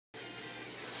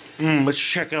Let's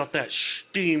check out that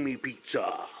steamy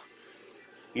pizza.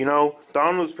 You know,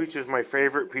 Domino's Pizza is my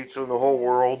favorite pizza in the whole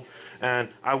world, and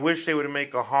I wish they would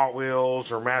make a Hot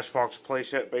Wheels or Matchbox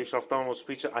playset based off Domino's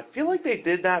Pizza. I feel like they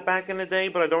did that back in the day,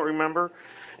 but I don't remember.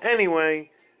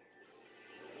 Anyway,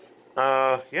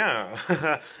 yeah.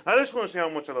 I just want to say how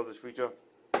much I love this pizza.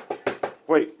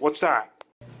 Wait, what's that?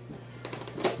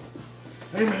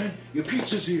 Hey man, your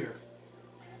pizza's here.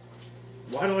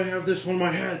 Why do I have this on my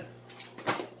head?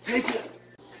 Take it.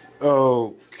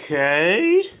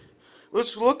 Okay.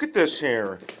 Let's look at this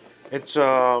here. It's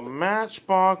a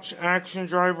Matchbox Action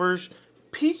Drivers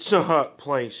Pizza Hut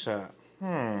playset.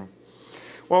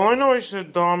 Well, I know I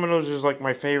said Domino's is like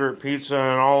my favorite pizza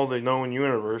in all the known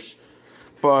universe,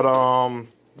 but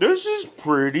this is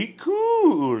pretty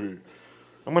cool.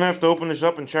 I'm gonna have to open this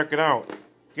up and check it out.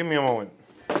 Give me a moment.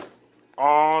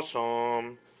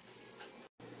 Awesome.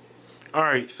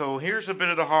 Alright, so here's a bit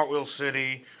of the Hot Wheels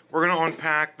City. We're going to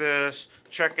unpack this,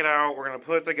 check it out, we're going to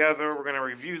put it together, we're going to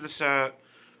review the set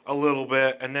a little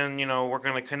bit, and then, you know, we're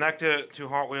going to connect it to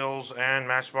Hot Wheels and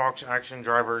Matchbox Action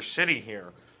Driver City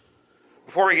here.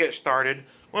 Before we get started,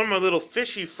 one of my little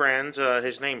fishy friends,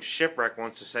 his name's Shipwreck,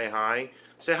 wants to say hi.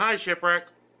 Say hi, Shipwreck.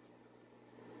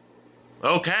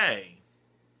 Okay.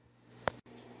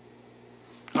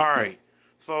 Alright,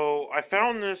 so I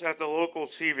found this at the local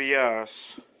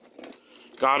CVS.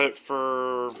 Got it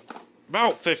for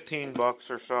about 15 bucks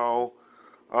or so.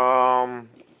 I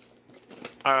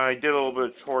did a little bit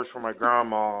of chores for my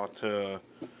grandma to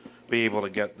be able to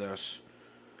get this.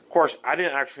 Of course, I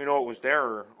didn't actually know it was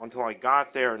there until I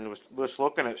got there and was just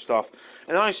looking at stuff.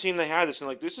 And then I seen they had this and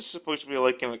like, this is supposed to be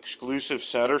like an exclusive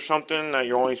set or something that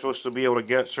you're only supposed to be able to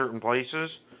get certain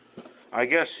places. I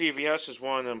guess CVS is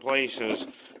one of them places.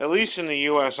 At least in the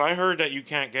US, I heard that you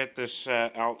can't get this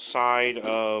set outside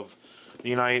of the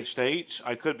United States.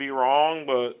 I could be wrong,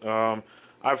 but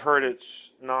I've heard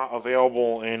it's not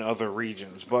available in other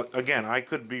regions. But again, I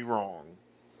could be wrong.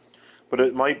 But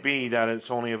it might be that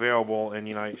it's only available in the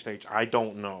United States. I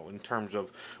don't know in terms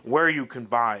of where you can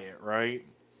buy it, right?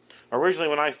 Originally,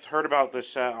 when I heard about this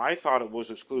set, I thought it was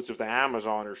exclusive to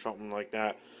Amazon or something like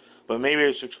that. But maybe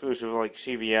it's exclusive to like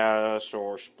CVS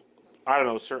or, I don't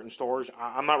know, certain stores.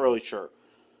 I'm not really sure.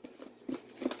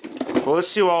 Well, let's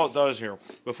see what all it does here.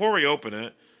 Before we open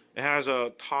it, it has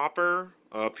a topper,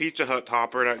 a Pizza Hut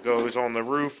topper that goes on the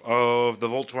roof of the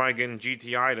Volkswagen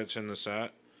GTI that's in the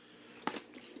set.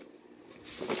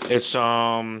 It's,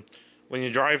 when you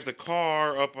drive the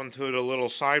car up onto the little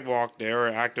sidewalk there,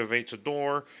 it activates a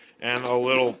door, and a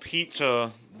little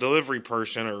pizza delivery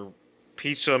person, or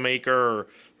pizza maker, or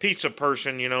pizza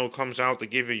person, you know, comes out to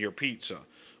give you your pizza,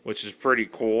 which is pretty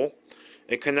cool.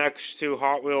 It connects to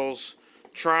Hot Wheels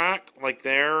track like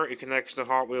there. It connects to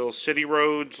Hot Wheels city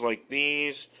roads like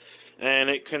these, and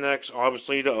it connects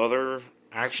obviously to other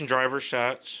Action Driver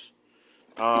sets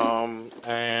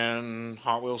and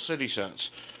Hot Wheels city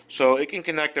sets. So it can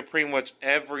connect to pretty much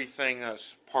everything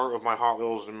that's part of my Hot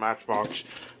Wheels and Matchbox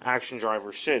Action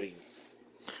Driver City,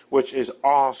 which is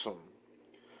awesome.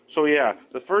 So yeah,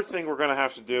 the first thing we're gonna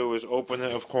have to do is open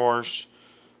it, of course,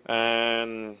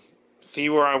 and see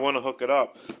where I want to hook it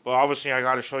up. But obviously I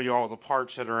got to show you all the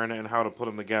parts that are in it and how to put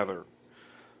them together.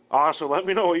 Also, let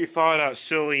me know what you thought of that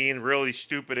silly and really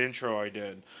stupid intro I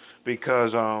did.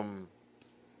 Because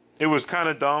it was kind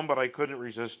of dumb, but I couldn't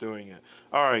resist doing it.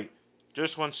 Alright,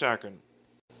 just 1 second.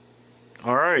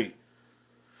 Alright,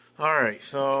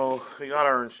 so we got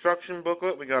our instruction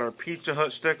booklet. We got our Pizza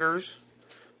Hut stickers.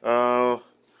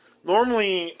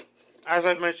 Normally, as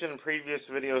I've mentioned in previous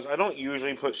videos, I don't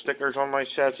usually put stickers on my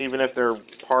sets, even if they're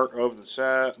part of the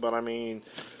set. But I mean,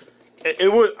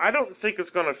 it would. I don't think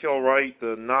it's gonna feel right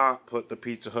to not put the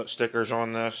Pizza Hut stickers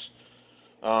on this,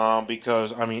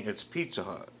 because I mean it's Pizza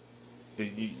Hut.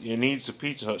 It needs the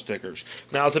Pizza Hut stickers.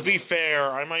 Now, to be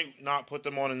fair, I might not put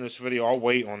them on in this video. I'll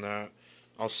wait on that.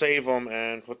 I'll save them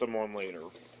and put them on later.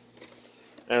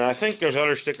 And I think there's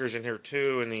other stickers in here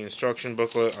too in the instruction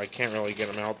booklet. I can't really get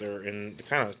them out there, and they're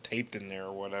kind of taped in there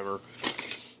or whatever.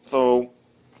 So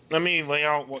let me lay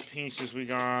out what pieces we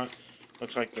got.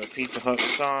 Looks like the Pizza Hut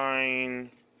sign.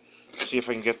 See if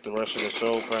I can get the rest of this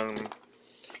open.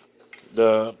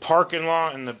 The parking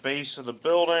lot and the base of the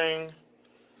building.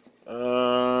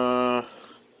 I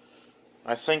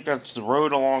think that's the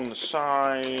road along the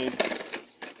side.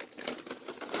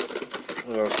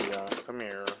 What else we got? Come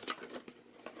here.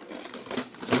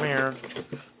 Here.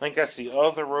 I think that's the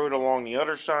other road along the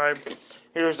other side.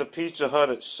 Here's the Pizza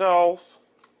Hut itself.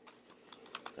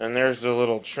 And there's the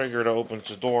little trigger that opens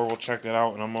the door. We'll check that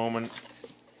out in a moment.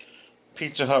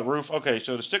 Pizza Hut roof. Okay,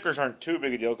 so the stickers aren't too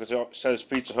big a deal because it says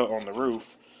Pizza Hut on the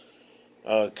roof.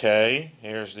 Okay,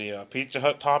 here's the Pizza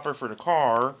Hut topper for the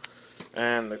car.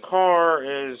 And the car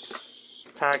is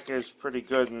packaged pretty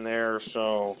good in there,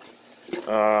 so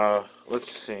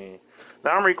let's see.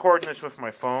 Now I'm recording this with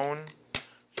my phone,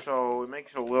 so it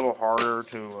makes it a little harder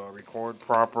to record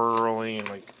properly, and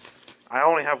like I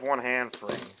only have one hand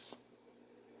free.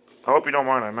 I hope you don't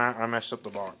mind. I messed up the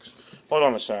box. Hold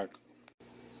on a sec.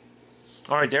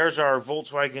 All right, there's our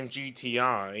Volkswagen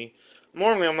GTI.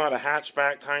 Normally, I'm not a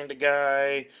hatchback kind of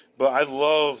guy, but I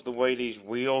love the way these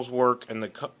wheels work and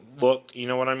the look. You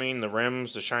know what I mean? The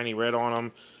rims, the shiny red on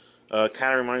them.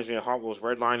 Kind of reminds me of Hot Wheels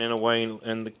Redline in a way,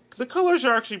 and the colors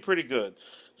are actually pretty good.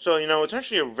 So, you know, it's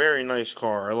actually a very nice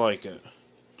car. I like it.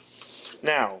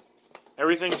 Now,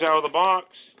 everything's out of the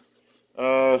box.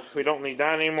 We don't need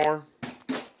that anymore.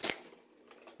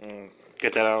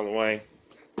 Get that out of the way.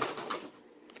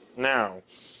 Now,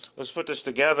 let's put this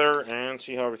together and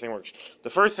see how everything works. The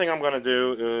first thing I'm going to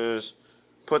do is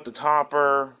put the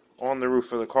topper on the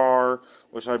roof of the car,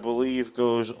 which I believe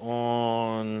goes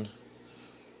on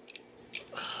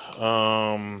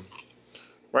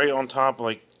right on top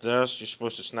like this. You're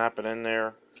supposed to snap it in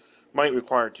there. Might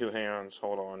require two hands.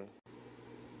 Hold on.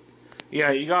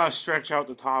 Yeah, you gotta stretch out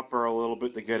the topper a little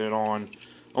bit to get it on.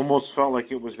 Almost felt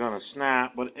like it was gonna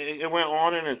snap, but it went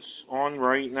on, and it's on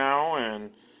right now.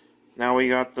 And now we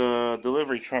got the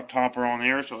delivery truck topper on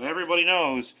there, so everybody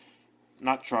knows,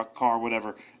 not truck, car,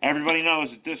 whatever. Everybody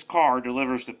knows that this car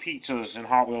delivers the pizzas in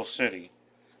Hot Wheels City.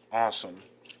 Awesome.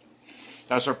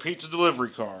 That's our pizza delivery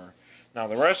car. Now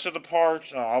the rest of the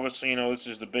parts, obviously, you know, this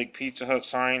is the big Pizza Hut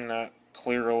sign that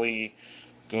clearly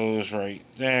goes right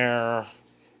there.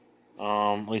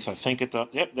 At least I think it does.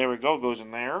 Yep, there we go, goes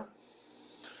in there.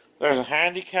 There's a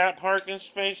handicap parking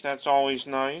space, that's always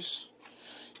nice.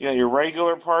 You got your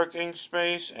regular parking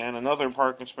space and another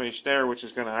parking space there, which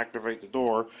is going to activate the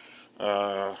door.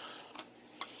 Let's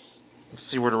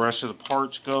see where the rest of the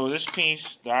parts go. This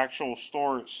piece, the actual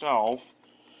store itself,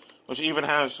 which even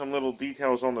has some little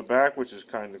details on the back, which is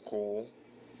kind of cool,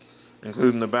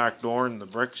 including the back door and the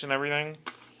bricks and everything.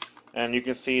 And you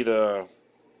can see the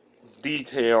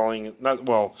detailing. Not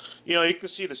well, you know, you can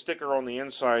see the sticker on the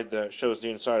inside that shows the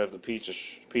inside of the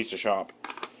pizza shop.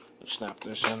 Let's snap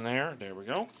this in there. There we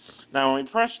go. Now when we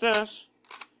press this,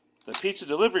 the pizza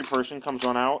delivery person comes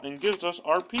on out and gives us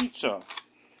our pizza.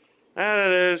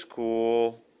 That is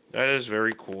cool. That is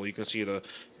very cool. You can see the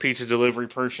pizza delivery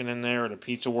person in there, the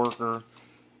pizza worker.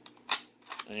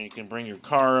 And you can bring your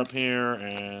car up here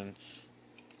and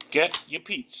get your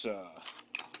pizza.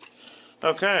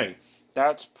 Okay,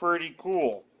 that's pretty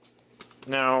cool.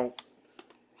 Now,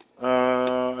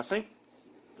 I think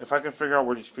if I can figure out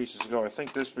where these pieces go, I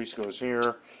think this piece goes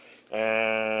here,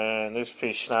 and this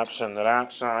piece snaps into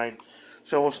that side.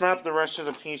 So we'll snap the rest of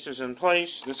the pieces in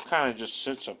place. This kind of just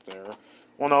sits up there.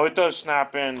 Well, no, it does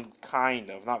snap in,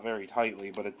 kind of. Not very tightly,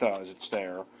 but it does. It's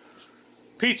there.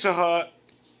 Pizza Hut.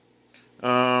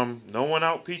 No one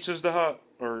out pizzas the hut,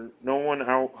 or no one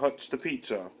out huts the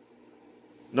pizza.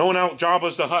 No one out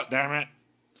Jabba's the hut, damn it.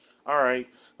 Alright,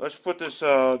 let's put this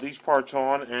these parts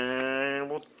on, and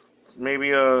we'll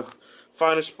maybe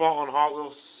find a spot on Hot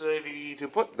Wheels City to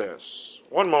put this.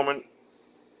 One moment.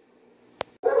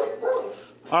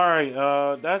 Alright,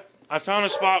 I found a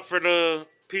spot for the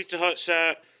Pizza Hut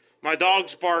set. My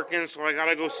dog's barking, so I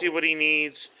gotta go see what he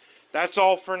needs. That's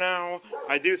all for now.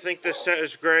 I do think this set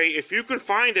is great. If you can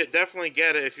find it, definitely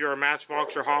get it if you're a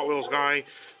Matchbox or Hot Wheels guy.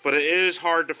 But it is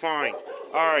hard to find.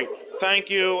 Alright, thank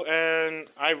you, and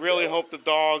I really hope the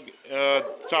dog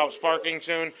stops barking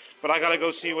soon. But I gotta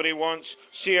go see what he wants.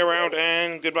 See you around,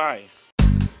 and goodbye.